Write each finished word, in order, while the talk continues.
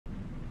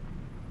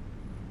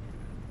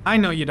I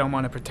know you don't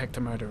want to protect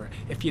a murderer.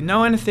 If you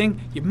know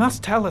anything, you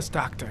must tell us,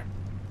 Doctor.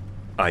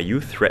 Are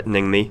you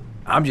threatening me?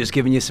 I'm just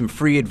giving you some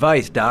free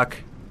advice, Doc.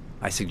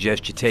 I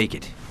suggest you take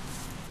it.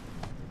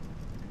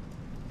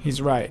 He's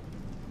right.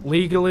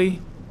 Legally,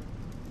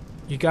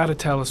 you gotta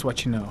tell us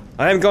what you know.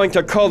 I am going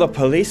to call the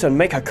police and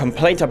make a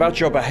complaint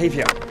about your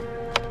behavior.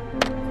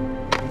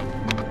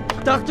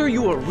 Doctor,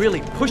 you are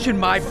really pushing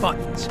my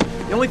buttons.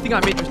 The only thing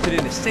I'm interested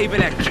in is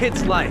saving that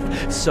kid's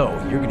life. So,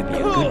 you're gonna be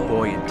a good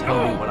boy and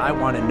tell me what I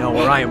want to know,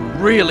 or I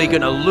am really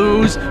gonna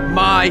lose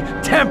my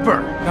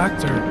temper!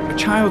 Doctor, a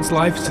child's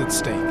life's at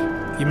stake.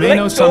 You may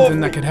know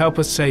something that could help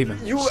us save him.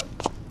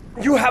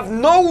 You have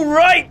no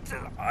right!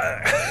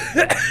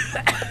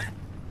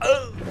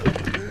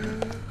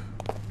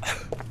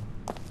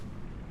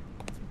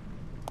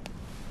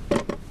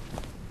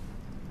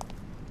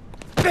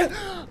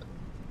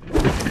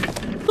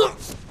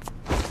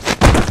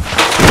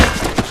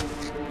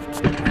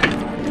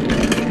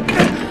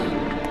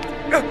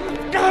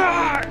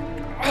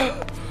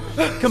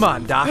 Come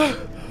on, Doc.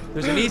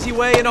 There's an easy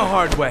way and a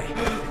hard way.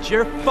 It's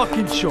your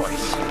fucking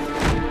choice.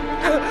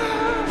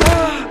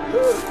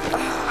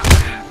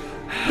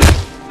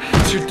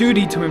 It's your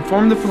duty to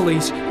inform the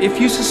police if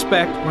you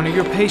suspect one of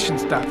your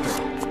patients,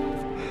 Doctor.